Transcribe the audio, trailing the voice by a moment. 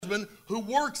husband who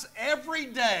works every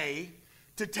day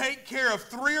to take care of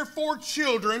 3 or 4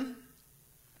 children,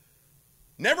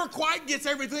 never quite gets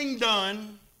everything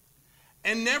done,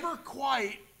 and never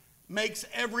quite makes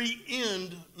every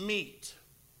end meet.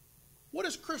 What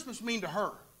does Christmas mean to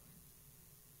her?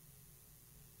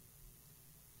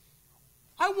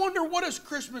 I wonder, what does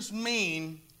Christmas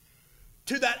mean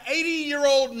to that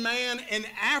 80-year-old man in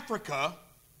Africa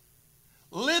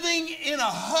living in a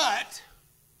hut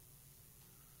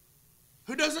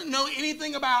who doesn't know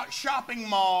anything about shopping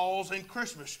malls and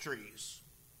Christmas trees?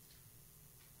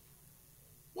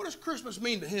 What does Christmas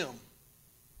mean to him?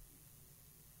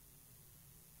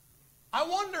 I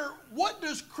wonder, what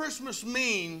does Christmas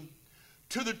mean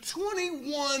to the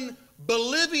 21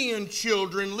 Bolivian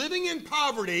children living in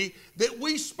poverty that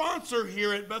we sponsor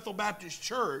here at Bethel Baptist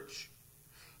Church,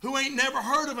 who ain't never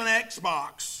heard of an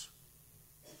Xbox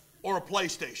or a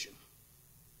PlayStation?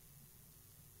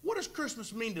 What does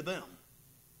Christmas mean to them?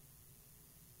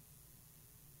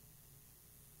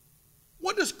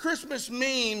 What does Christmas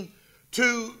mean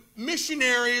to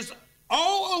missionaries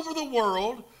all over the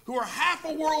world who are half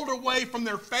a world away from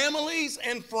their families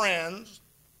and friends,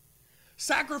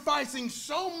 sacrificing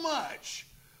so much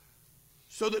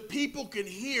so that people can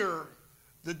hear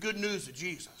the good news of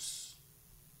Jesus?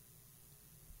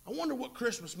 I wonder what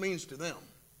Christmas means to them.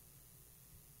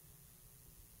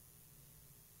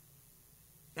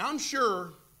 Now, I'm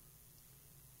sure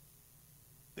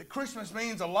that Christmas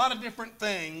means a lot of different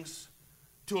things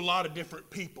to a lot of different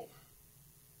people.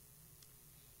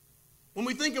 When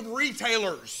we think of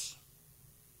retailers,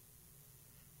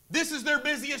 this is their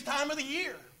busiest time of the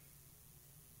year.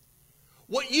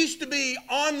 What used to be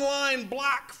online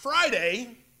Black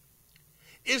Friday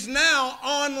is now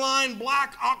online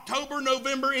Black October,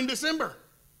 November, and December.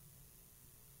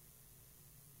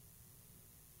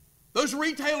 Those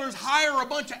retailers hire a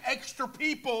bunch of extra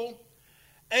people,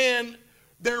 and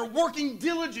they're working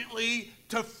diligently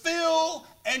to fill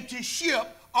and to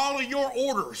ship all of your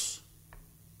orders.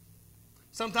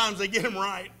 Sometimes they get them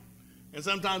right, and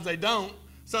sometimes they don't.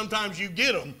 Sometimes you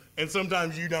get them, and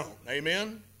sometimes you don't.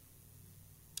 Amen?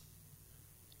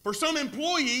 For some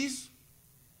employees,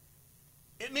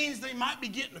 it means they might be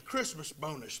getting a Christmas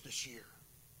bonus this year.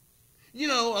 You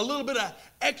know, a little bit of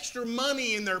extra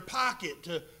money in their pocket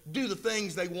to do the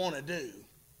things they want to do.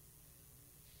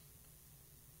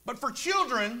 But for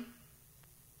children,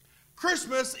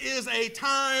 Christmas is a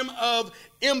time of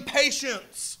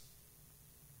impatience.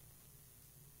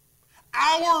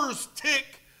 Hours tick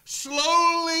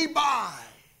slowly by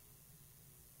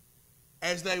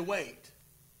as they wait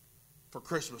for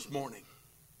Christmas morning.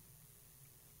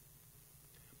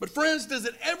 But friends, does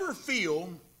it ever feel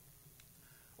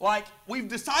like we've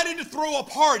decided to throw a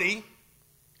party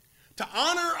to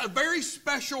honor a very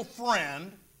special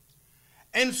friend,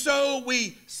 and so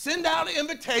we send out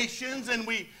invitations and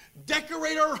we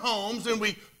decorate our homes and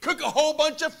we cook a whole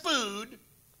bunch of food,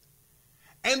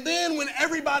 and then when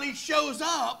everybody shows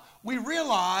up, we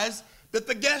realize that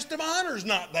the guest of honor is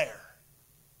not there?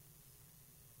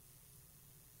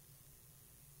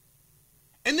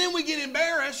 And then we get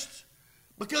embarrassed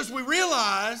because we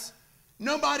realize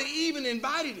nobody even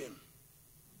invited him.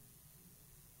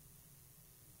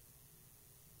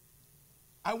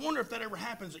 I wonder if that ever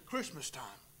happens at Christmas time.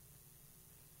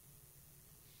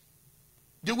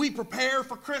 Do we prepare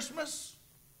for Christmas,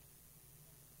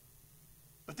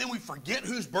 but then we forget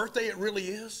whose birthday it really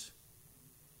is?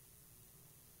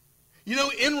 You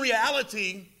know, in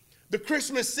reality, the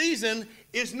Christmas season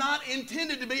is not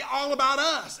intended to be all about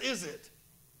us, is it?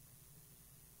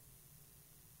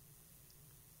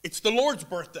 It's the Lord's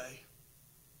birthday.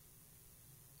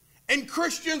 And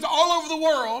Christians all over the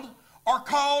world are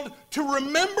called to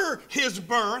remember his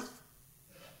birth,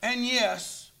 and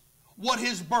yes, what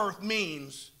his birth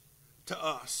means to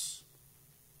us.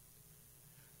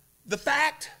 The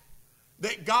fact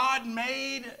that God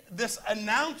made this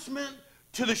announcement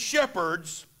to the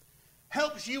shepherds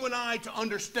helps you and I to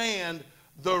understand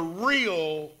the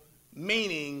real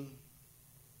meaning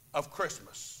of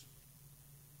Christmas.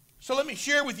 So let me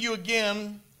share with you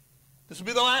again. This will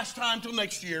be the last time till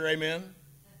next year, amen.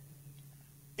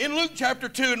 In Luke chapter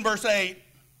 2 and verse 8,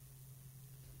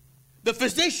 the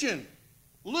physician,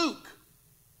 Luke,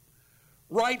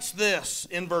 writes this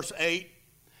in verse 8.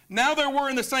 Now there were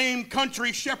in the same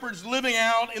country shepherds living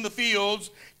out in the fields,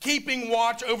 keeping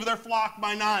watch over their flock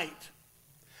by night.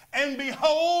 And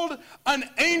behold, an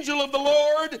angel of the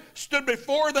Lord stood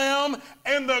before them,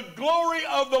 and the glory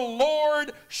of the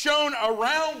Lord shone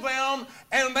around them,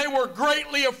 and they were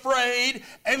greatly afraid.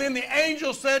 And then the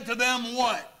angel said to them,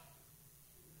 what?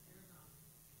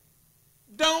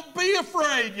 Don't be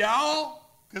afraid, y'all.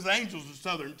 Because angels are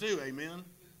southern too, amen.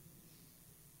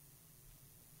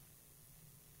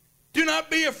 Do not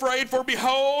be afraid, for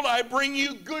behold, I bring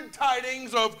you good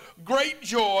tidings of great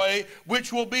joy,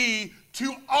 which will be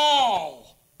to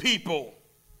all people.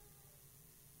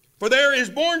 For there is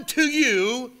born to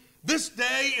you this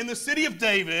day in the city of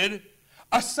David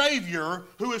a Savior,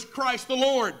 who is Christ the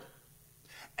Lord.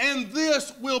 And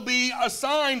this will be a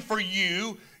sign for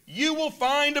you. You will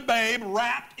find a babe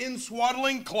wrapped in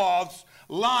swaddling cloths,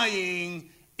 lying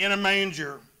in a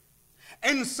manger.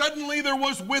 And suddenly there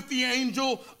was with the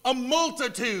angel a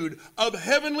multitude of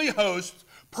heavenly hosts,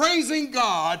 praising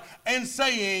God and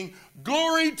saying,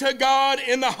 Glory to God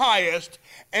in the highest,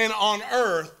 and on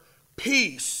earth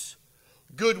peace,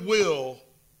 goodwill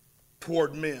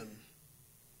toward men.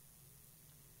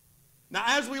 Now,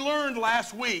 as we learned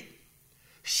last week,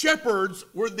 shepherds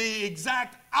were the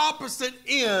exact opposite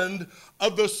end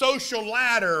of the social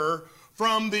ladder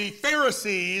from the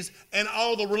Pharisees and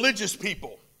all the religious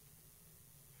people.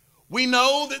 We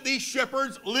know that these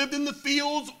shepherds lived in the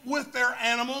fields with their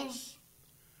animals.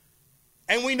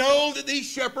 And we know that these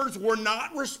shepherds were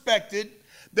not respected,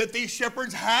 that these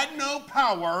shepherds had no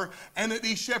power, and that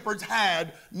these shepherds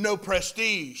had no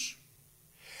prestige.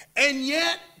 And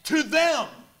yet, to them,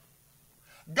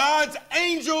 God's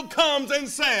angel comes and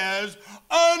says,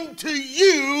 Unto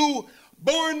you,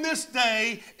 born this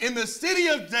day in the city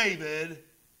of David,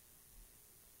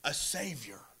 a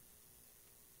Savior.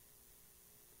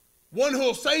 One who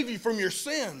will save you from your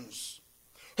sins,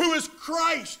 who is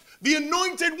Christ, the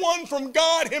anointed one from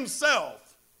God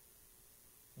himself,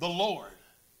 the Lord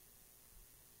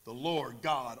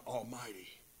God Almighty.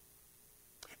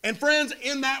 And friends,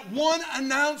 in that one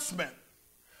announcement,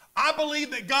 I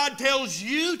believe that God tells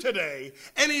you today,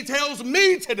 and he tells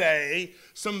me today,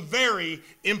 some very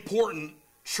important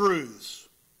truths.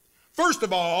 First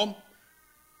of all,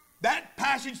 that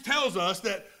passage tells us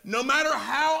that no matter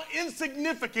how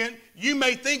insignificant you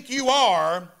may think you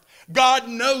are, God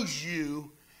knows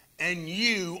you, and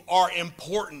you are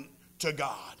important to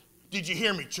God. Did you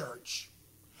hear me, church?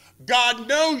 God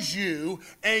knows you,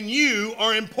 and you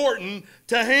are important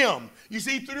to him. You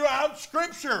see, throughout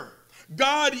Scripture,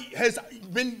 God has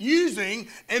been using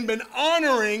and been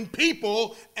honoring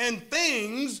people and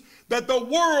things that the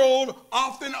world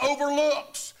often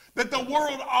overlooks, that the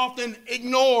world often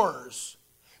ignores.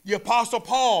 The Apostle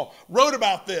Paul wrote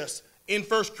about this in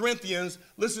 1 Corinthians.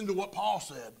 Listen to what Paul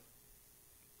said.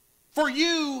 For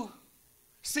you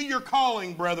see your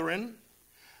calling, brethren,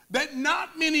 that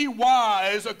not many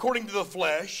wise according to the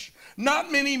flesh,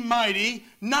 not many mighty,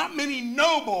 not many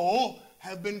noble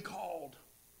have been called.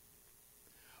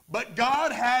 But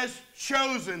God has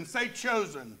chosen, say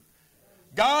chosen.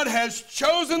 God has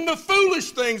chosen the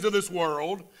foolish things of this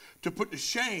world to put to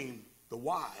shame the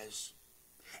wise.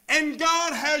 And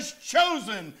God has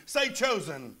chosen, say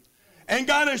chosen. And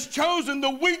God has chosen the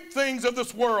weak things of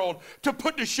this world to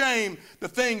put to shame the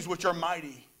things which are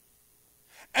mighty.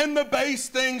 And the base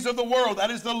things of the world,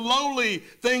 that is the lowly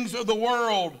things of the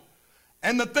world.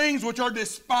 And the things which are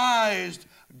despised,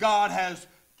 God has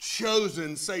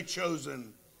chosen, say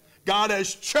chosen. God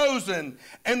has chosen,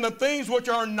 and the things which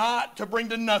are not to bring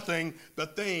to nothing the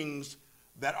things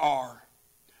that are.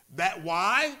 That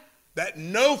why? That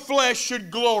no flesh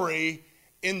should glory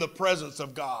in the presence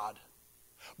of God.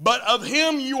 But of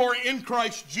him you are in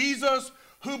Christ Jesus,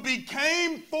 who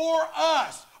became for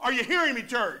us. Are you hearing me,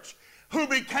 church? Who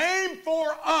became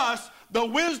for us the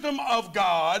wisdom of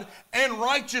God and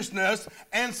righteousness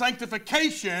and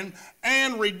sanctification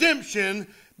and redemption,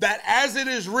 that as it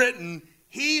is written,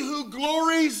 he who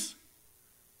glories,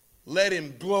 let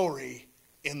him glory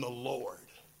in the Lord.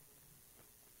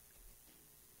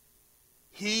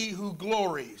 He who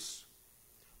glories,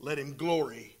 let him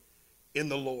glory in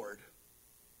the Lord.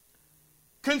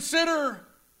 Consider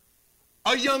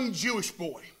a young Jewish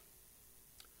boy.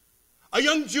 A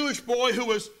young Jewish boy who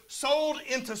was sold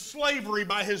into slavery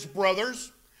by his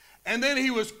brothers, and then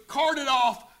he was carted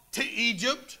off to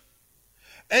Egypt.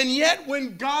 And yet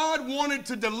when God wanted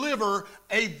to deliver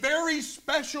a very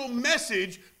special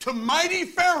message to mighty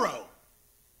Pharaoh,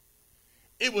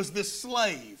 it was this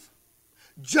slave,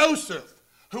 Joseph,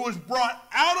 who was brought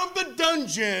out of the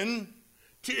dungeon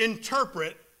to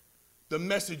interpret the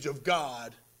message of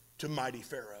God to mighty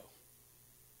Pharaoh.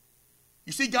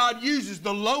 You see, God uses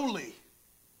the lowly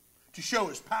to show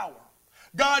his power.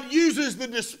 God uses the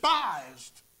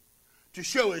despised to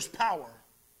show his power.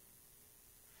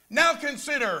 Now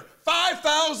consider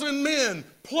 5,000 men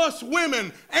plus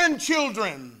women and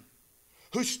children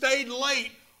who stayed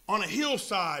late on a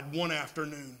hillside one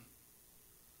afternoon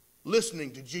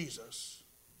listening to Jesus.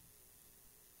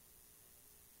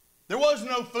 There was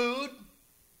no food.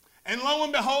 And lo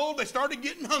and behold, they started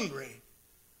getting hungry.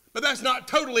 But that's not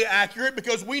totally accurate,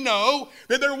 because we know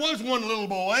that there was one little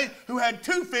boy who had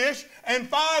 2 fish and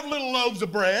 5 little loaves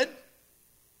of bread.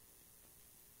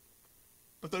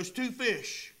 But those 2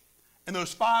 fish and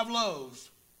those 5 loaves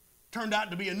turned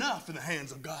out to be enough in the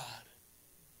hands of God,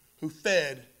 who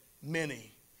fed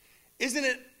many. Isn't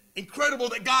it incredible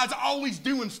that God's always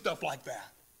doing stuff like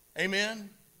that? Amen?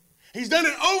 He's done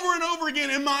it over and over again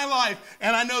in my life,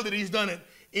 and I know that He's done it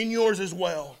in yours as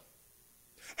well.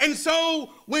 And so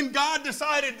when God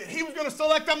decided that He was going to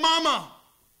select a mama,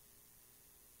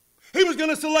 He was going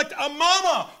to select a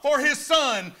mama for His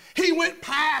son, He went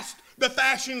past the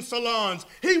fashion salons.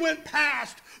 He went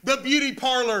past the beauty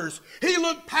parlors. He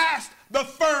looked past the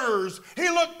furs. He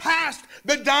looked past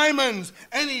the diamonds.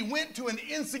 And He went to an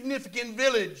insignificant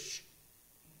village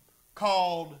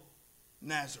called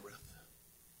Nazareth.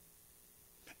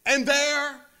 And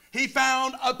there He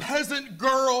found a peasant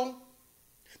girl.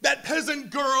 That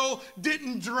peasant girl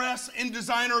didn't dress in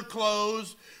designer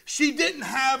clothes. She didn't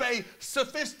have a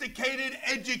sophisticated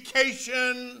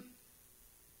education.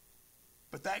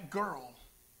 But that girl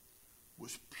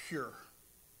was pure.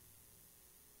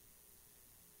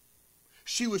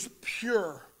 She was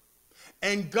pure.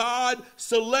 And God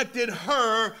selected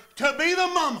her to be the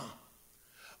mama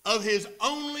of His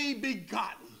only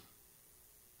begotten,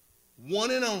 one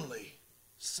and only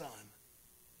Son.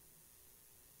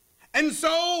 And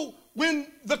so when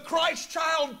the Christ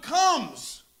child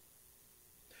comes,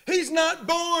 He's not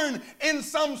born in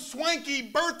some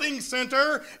swanky birthing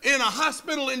center in a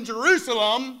hospital in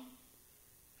Jerusalem.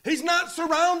 He's not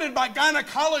surrounded by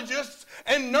gynecologists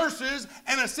and nurses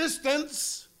and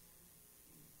assistants.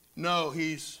 No,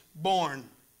 He's born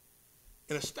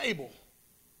in a stable.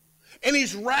 And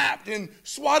He's wrapped in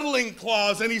swaddling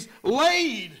cloths, and He's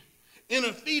laid in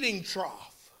a feeding trough.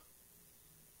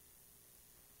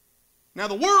 Now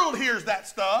the world hears that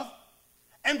stuff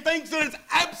and thinks that it's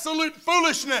absolute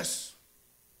foolishness.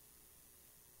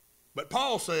 But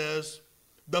Paul says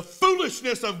the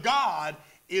foolishness of God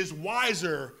is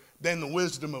wiser than the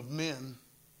wisdom of men.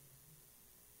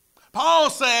 Paul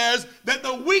says that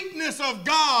the weakness of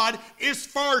God is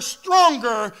far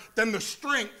stronger than the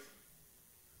strength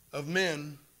of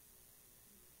men.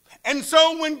 And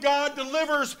so when God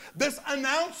delivers this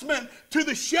announcement to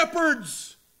the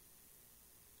shepherds,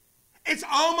 it's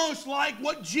almost like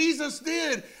what Jesus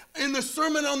did in the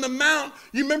Sermon on the Mount.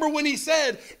 You remember when He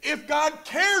said, if God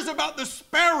cares about the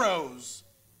sparrows,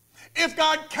 if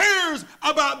God cares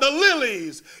about the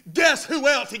lilies, guess who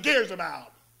else He cares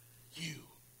about? You.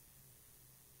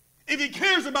 If He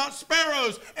cares about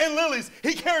sparrows and lilies,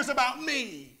 He cares about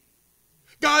me.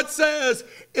 God says,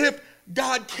 if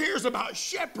God cares about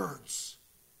shepherds,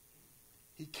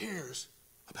 He cares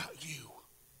about you.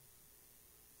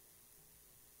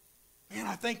 Man,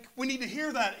 I think we need to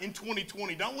hear that in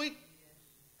 2020, don't we?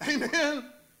 Amen.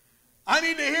 I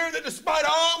need to hear that despite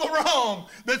all the wrong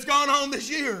that's gone on this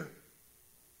year,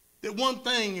 that one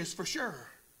thing is for sure,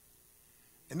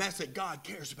 and that's that God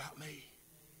cares about me.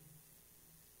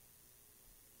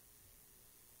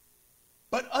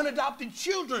 But unadopted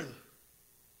children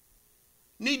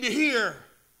need to hear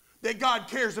that God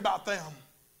cares about them.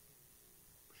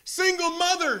 Single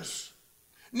mothers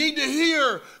need to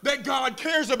hear that God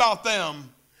cares about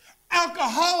them.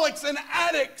 Alcoholics and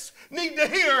addicts need to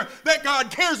hear that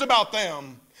God cares about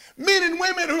them. Men and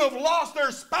women who have lost their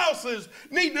spouses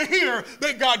need to hear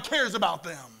that God cares about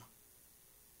them.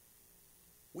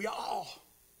 We all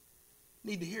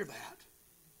need to hear that.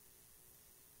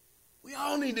 We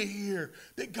all need to hear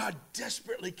that God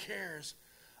desperately cares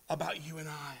about you and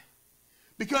I.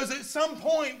 Because at some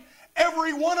point,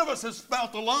 every one of us has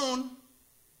felt alone.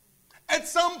 At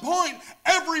some point,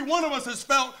 every one of us has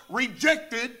felt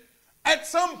rejected. At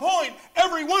some point,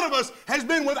 every one of us has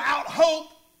been without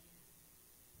hope.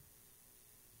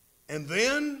 And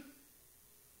then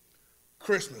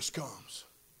Christmas comes.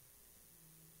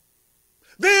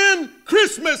 Then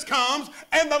Christmas comes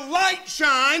and the light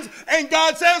shines and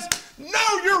God says,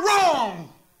 no, you're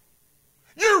wrong.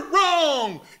 You're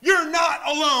wrong. You're not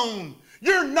alone.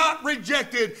 You're not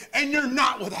rejected, and you're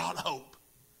not without hope.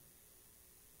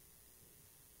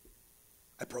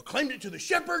 I proclaimed it to the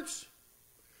shepherds,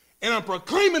 and I'm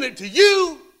proclaiming it to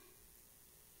you.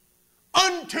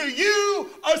 Unto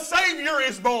you a Savior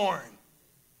is born,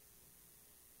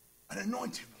 an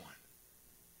anointed one,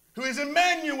 who is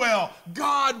Emmanuel,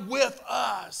 God with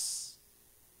us.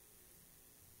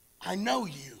 I know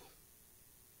you,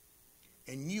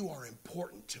 and you are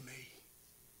important to me.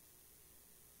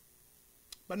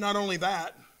 But not only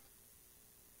that,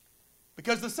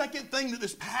 because the second thing that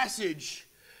this passage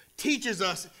teaches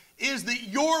us is that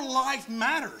your life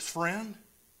matters, friend.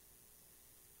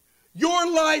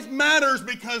 Your life matters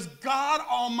because God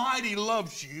Almighty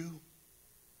loves you.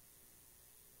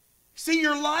 See,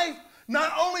 your life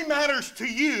not only matters to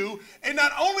you, it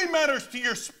not only matters to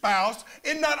your spouse,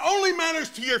 it not only matters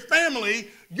to your family,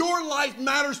 your life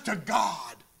matters to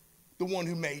God, the one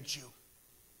who made you.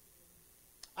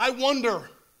 I wonder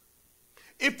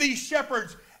if these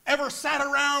shepherds ever sat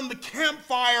around the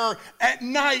campfire at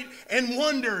night and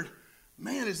wondered,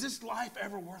 man, is this life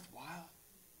ever worthwhile?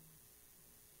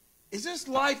 Is this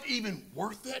life even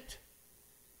worth it?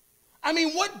 I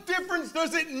mean, what difference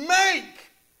does it make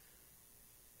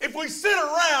if we sit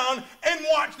around and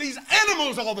watch these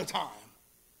animals all the time?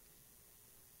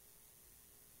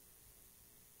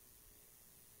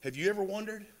 Have you ever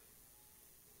wondered?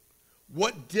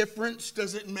 What difference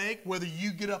does it make whether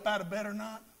you get up out of bed or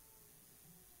not?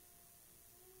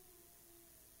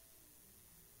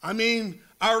 I mean,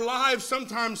 our lives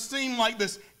sometimes seem like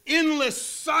this endless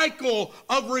cycle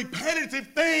of repetitive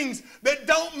things that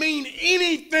don't mean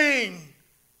anything.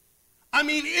 I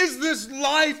mean, is this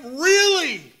life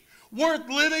really worth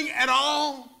living at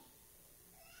all?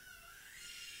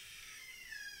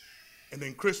 And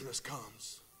then Christmas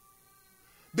comes.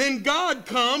 Then God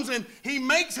comes and he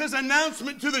makes his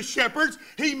announcement to the shepherds.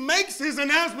 He makes his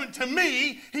announcement to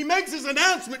me. He makes his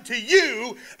announcement to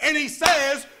you. And he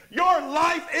says, your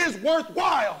life is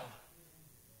worthwhile.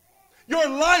 Your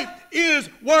life is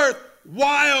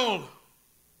worthwhile.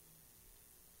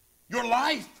 Your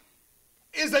life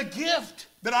is a gift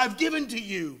that I've given to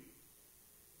you.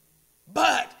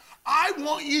 But I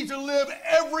want you to live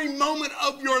every moment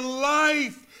of your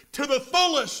life to the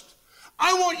fullest.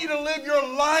 I want you to live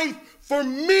your life for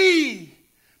me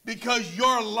because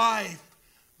your life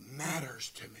matters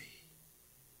to me.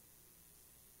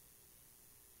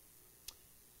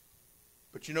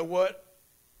 But you know what?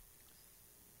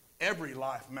 Every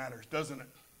life matters, doesn't it?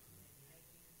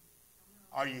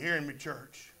 Are you hearing me,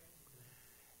 church?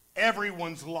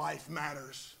 Everyone's life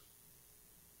matters.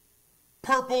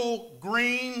 Purple,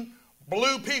 green,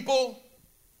 blue people,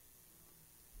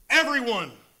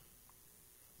 everyone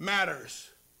matters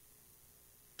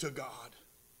to God.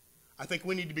 I think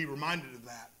we need to be reminded of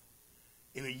that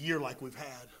in a year like we've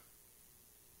had.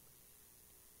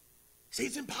 See,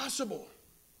 it's impossible.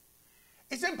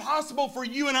 It's impossible for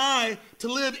you and I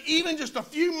to live even just a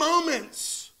few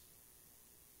moments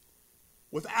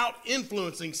without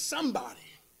influencing somebody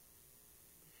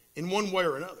in one way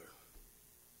or another.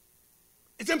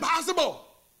 It's impossible.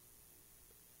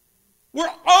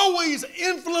 We're always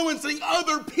influencing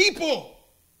other people,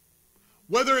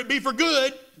 whether it be for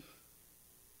good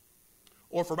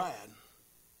or for bad.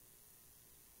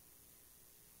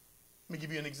 Let me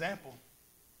give you an example.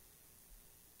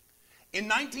 In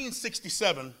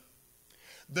 1967,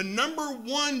 the number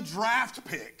one draft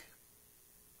pick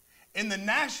in the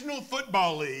National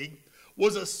Football League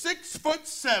was a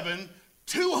 6'7",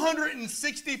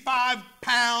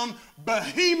 265-pound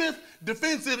behemoth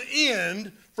defensive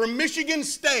end from Michigan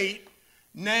State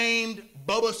named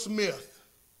Bubba Smith.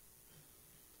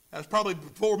 That's probably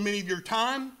before many of your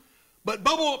time, but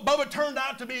Bubba turned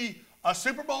out to be a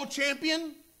Super Bowl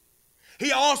champion.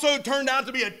 He also turned out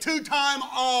to be a two-time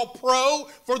All-Pro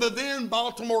for the then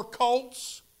Baltimore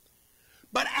Colts.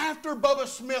 But after Bubba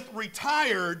Smith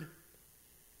retired,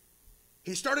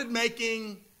 he started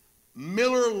making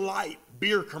Miller Lite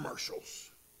beer commercials.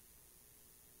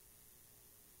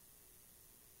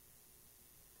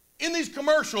 In these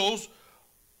commercials,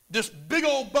 this big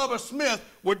old Bubba Smith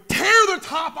would tear the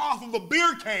top off of a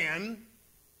beer can,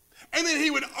 and then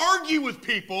he would argue with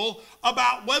people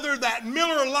about whether that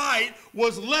Miller Lite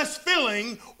was less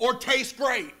filling or tastes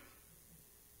great.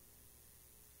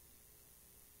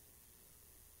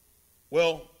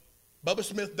 Well, Bubba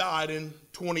Smith died in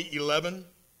 2011.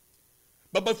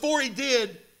 But before he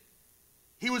did,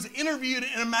 he was interviewed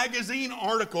in a magazine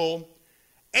article,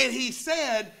 and he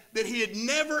said that he had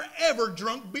never, ever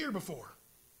drunk beer before.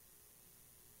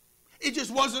 It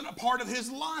just wasn't a part of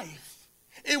his life.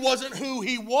 It wasn't who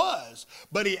he was,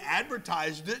 but he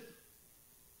advertised it.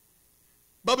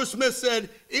 Bubba Smith said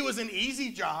it was an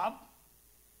easy job.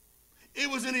 It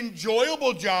was an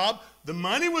enjoyable job. The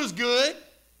money was good.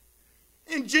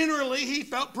 And generally, he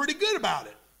felt pretty good about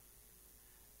it.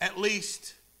 At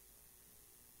least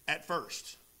at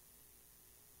first.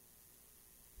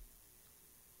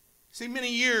 See,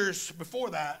 many years before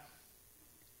that,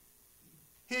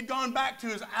 he had gone back to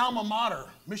his alma mater,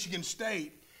 Michigan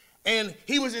State, and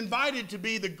he was invited to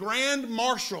be the grand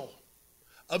marshal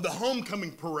of the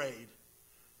homecoming parade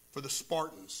for the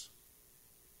Spartans.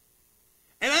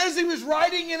 And as he was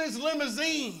riding in his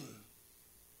limousine,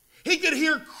 he could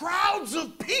hear crowds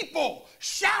of people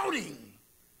shouting.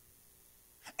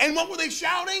 And what were they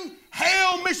shouting?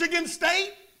 Hail, Michigan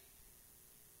State?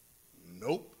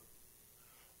 Nope.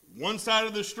 One side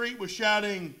of the street was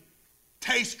shouting,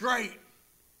 tastes great.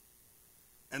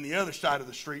 And the other side of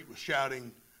the street was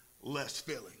shouting, less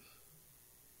filling.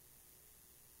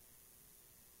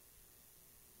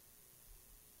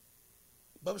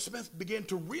 Bubba Smith began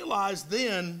to realize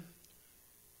then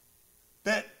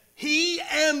that he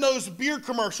and those beer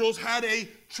commercials had a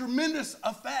tremendous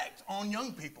effect on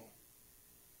young people.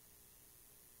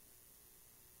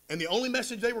 And the only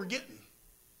message they were getting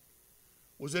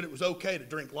was that it was okay to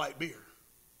drink light beer.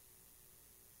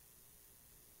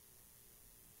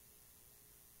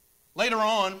 Later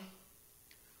on,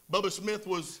 Bubba Smith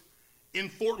was in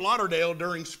Fort Lauderdale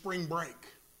during spring break.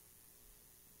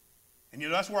 And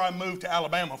that's where I moved to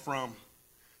Alabama from.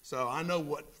 So I know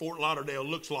what Fort Lauderdale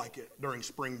looks like during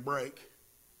spring break.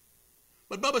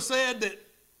 But Bubba said that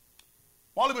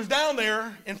while he was down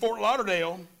there in Fort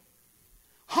Lauderdale,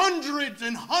 hundreds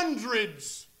and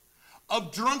hundreds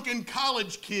of drunken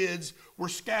college kids were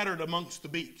scattered amongst the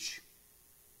beach.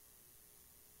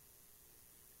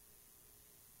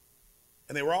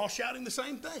 And they were all shouting the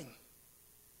same thing.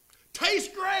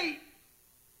 Tastes great,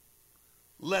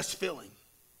 less filling.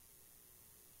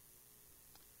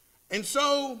 And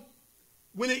so,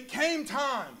 when it came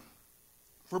time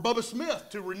for Bubba Smith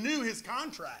to renew his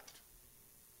contract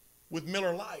with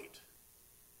Miller Lite,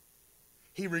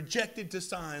 he rejected to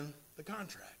sign the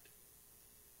contract.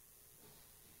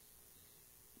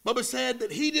 Bubba said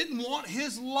that he didn't want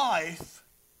his life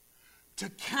to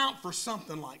count for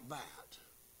something like that.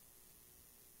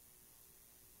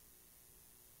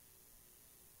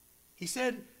 He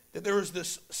said that there was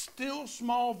this still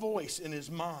small voice in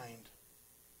his mind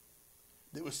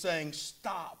that was saying,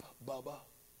 stop, Bubba,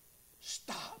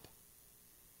 stop.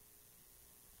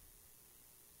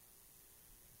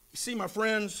 You see, my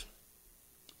friends,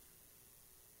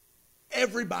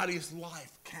 everybody's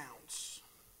life counts.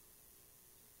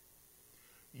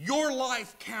 Your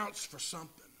life counts for something.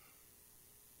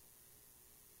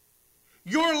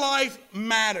 Your life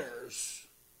matters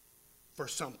for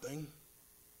something.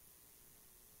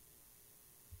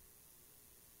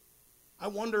 I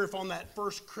wonder if on that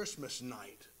first Christmas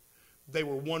night, they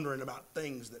were wondering about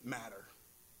things that matter.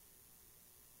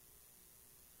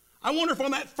 I wonder if on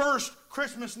that first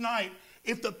Christmas night,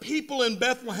 if the people in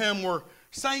Bethlehem were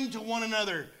saying to one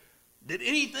another, did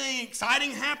anything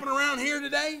exciting happen around here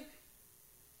today?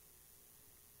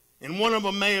 And one of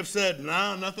them may have said,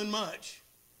 no, nothing much.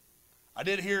 I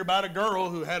did hear about a girl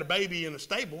who had a baby in a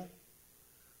stable,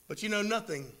 but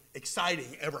nothing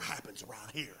exciting ever happens around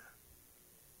here.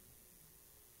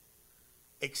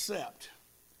 Except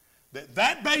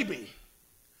that baby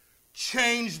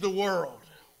changed the world.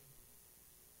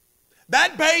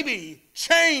 That baby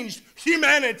changed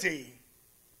humanity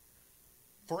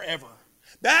forever.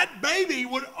 That baby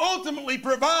would ultimately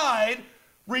provide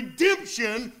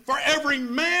redemption for every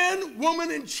man,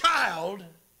 woman, and child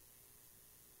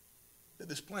that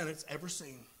this planet's ever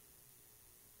seen.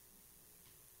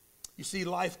 You see,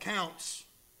 life counts.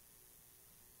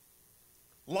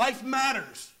 Life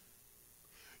matters.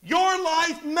 Your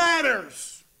life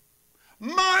matters.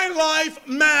 My life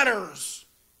matters.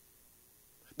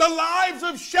 The lives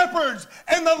of shepherds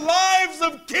and the lives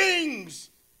of kings,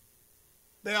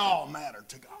 they all matter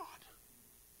to God.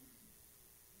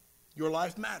 Your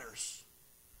life matters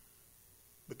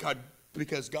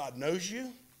because God knows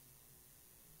you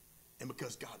and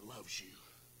because God loves you.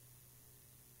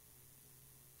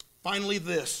 Finally,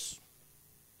 this.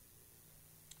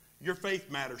 Your faith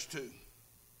matters too.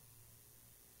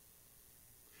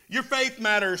 Your faith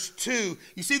matters too.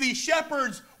 You see, these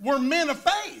shepherds were men of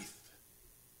faith.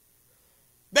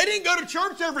 They didn't go to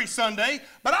church every Sunday,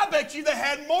 but I bet you they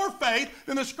had more faith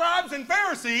than the scribes and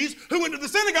Pharisees who went to the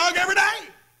synagogue every day.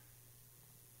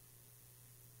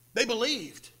 They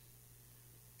believed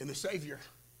in the Savior.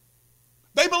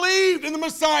 They believed in the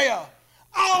Messiah.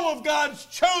 All of God's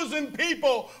chosen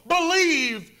people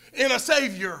believe in a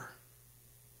Savior.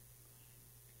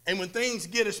 And when things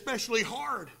get especially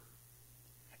hard,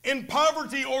 in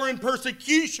poverty or in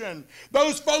persecution,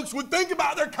 those folks would think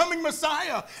about their coming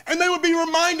Messiah, and they would be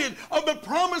reminded of the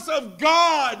promise of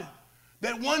God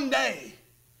that one day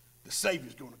the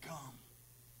Savior's going to come.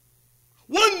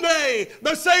 One day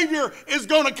the Savior is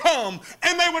going to come,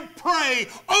 and they would pray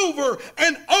over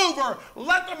and over,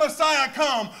 let the Messiah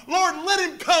come. Lord, let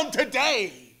him come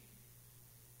today.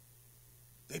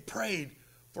 They prayed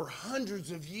for hundreds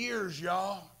of years,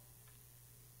 y'all.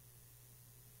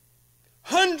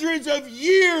 Hundreds of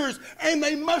years, and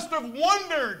they must have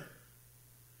wondered,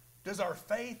 Does our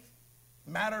faith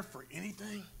matter for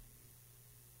anything?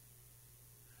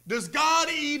 Does God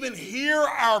even hear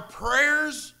our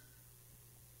prayers?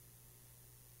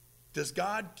 Does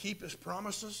God keep his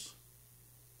promises?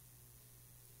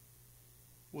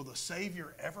 Will the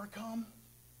Savior ever come?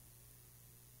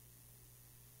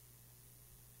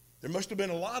 There must have been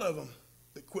a lot of them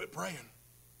that quit praying.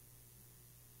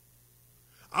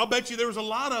 I'll bet you there was a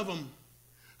lot of them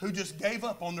who just gave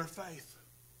up on their faith.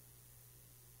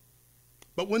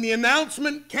 But when the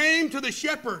announcement came to the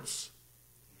shepherds,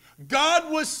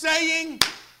 God was saying,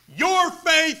 your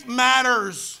faith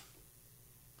matters.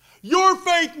 Your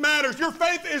faith matters. Your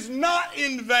faith is not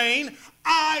in vain.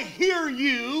 I hear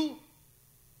you.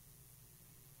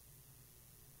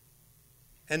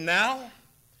 And now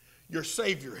your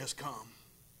Savior has come,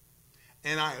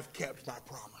 and I have kept my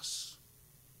promise.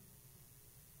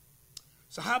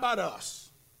 So how about us?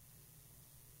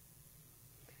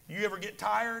 You ever get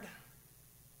tired?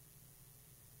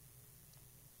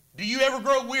 Do you ever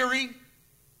grow weary?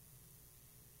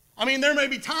 I mean, there may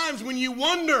be times when you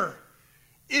wonder,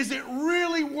 is it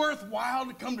really worthwhile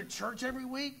to come to church every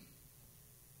week?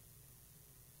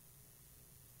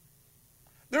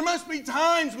 There must be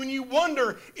times when you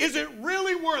wonder, is it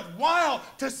really worthwhile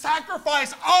to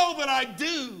sacrifice all that I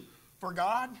do for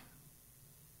God?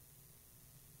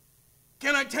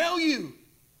 Can I tell you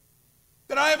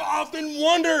that I have often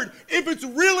wondered if it's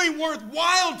really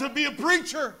worthwhile to be a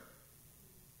preacher?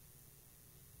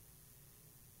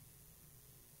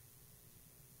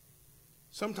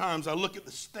 Sometimes I look at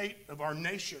the state of our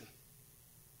nation,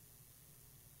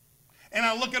 and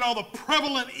I look at all the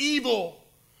prevalent evil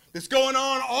that's going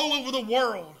on all over the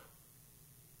world.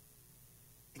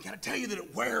 And can I tell you that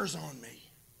it wears on me?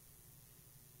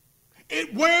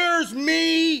 It wears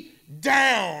me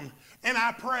down. And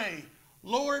I pray,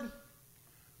 Lord,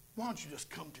 why don't you just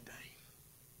come today?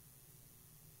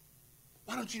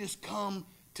 Why don't you just come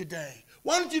today?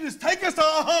 Why don't you just take us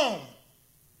all home?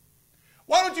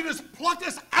 Why don't you just pluck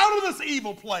us out of this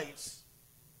evil place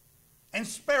and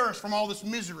spare us from all this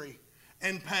misery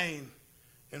and pain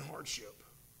and hardship?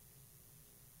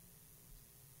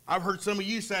 I've heard some of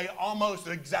you say almost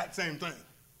the exact same thing.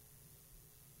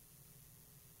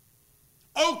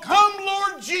 Oh, come,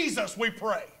 Lord Jesus, we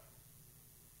pray.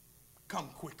 Come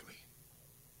quickly.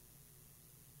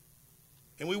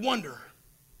 And we wonder,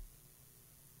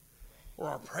 were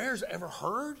our prayers ever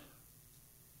heard?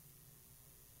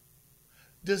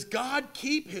 Does God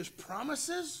keep his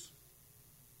promises?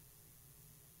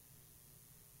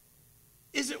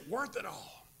 Is it worth it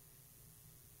all?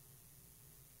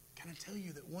 Can I tell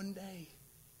you that one day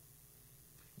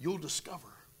you'll discover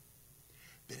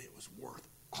that it was worth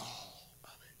all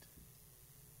of it?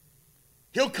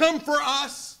 He'll come for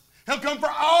us. He'll come for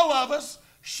all of us,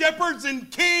 shepherds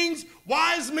and kings,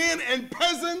 wise men and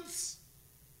peasants.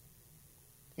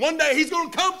 One day he's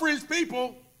going to come for his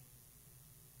people.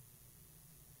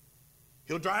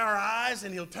 He'll dry our eyes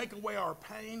and he'll take away our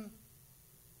pain.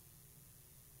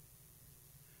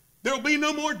 There will be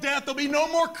no more death. There will be no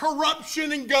more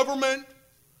corruption in government.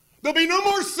 There will be no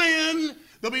more sin.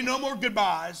 There will be no more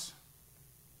goodbyes.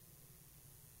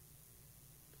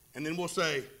 And then we'll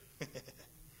say,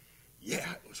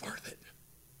 yeah, it was worth it.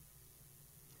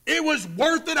 It was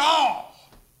worth it all.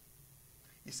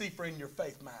 You see, friend, your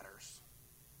faith matters.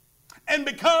 And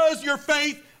because your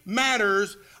faith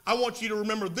matters, I want you to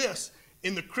remember this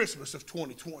in the Christmas of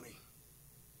 2020.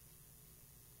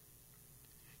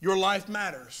 Your life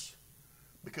matters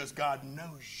because God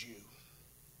knows you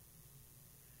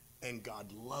and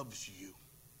God loves you.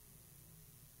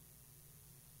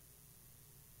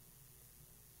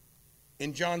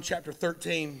 In John chapter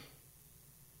 13,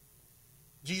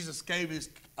 Jesus gave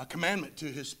a commandment to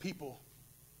his people.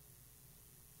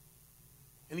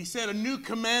 And he said, a new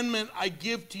commandment I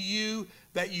give to you,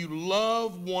 that you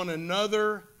love one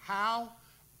another. How?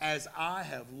 As I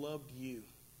have loved you.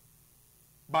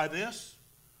 By this,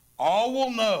 all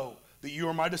will know that you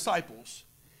are my disciples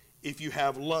if you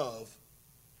have love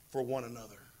for one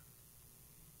another.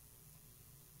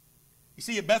 You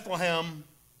see, at Bethlehem,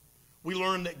 we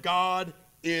learn that God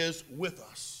is with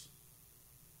us.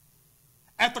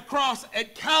 At the cross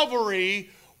at Calvary,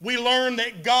 we learn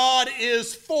that God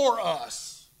is for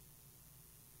us.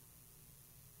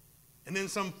 And then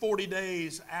some 40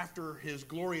 days after his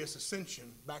glorious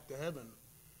ascension back to heaven,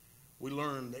 we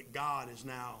learn that God is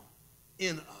now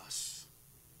in us.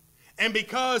 And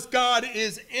because God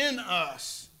is in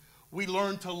us, we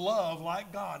learn to love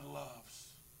like God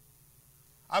loves.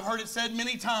 I've heard it said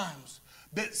many times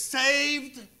that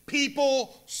saved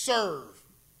people serve.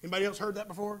 Anybody else heard that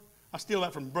before? I steal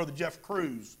that from Brother Jeff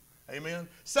Cruz Amen.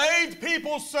 Saved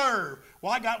people serve.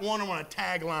 Well, I got one. I want a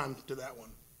tagline to that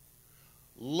one.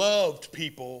 Loved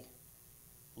people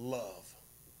love.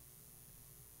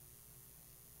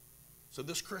 So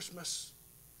this Christmas,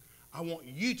 I want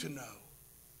you to know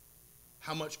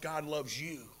how much God loves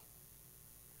you,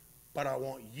 but I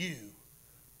want you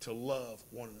to love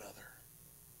one another.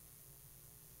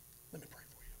 Let me pray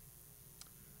for you.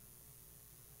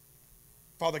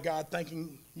 Father God,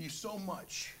 thanking you so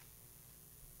much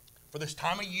for this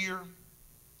time of year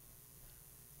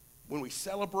when we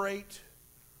celebrate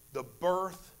the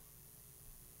birth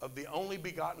of the only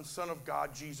begotten Son of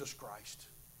God, Jesus Christ.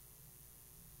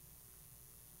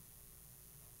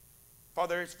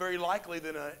 Father, it's very likely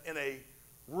that in a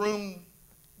room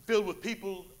filled with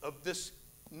people of this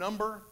number,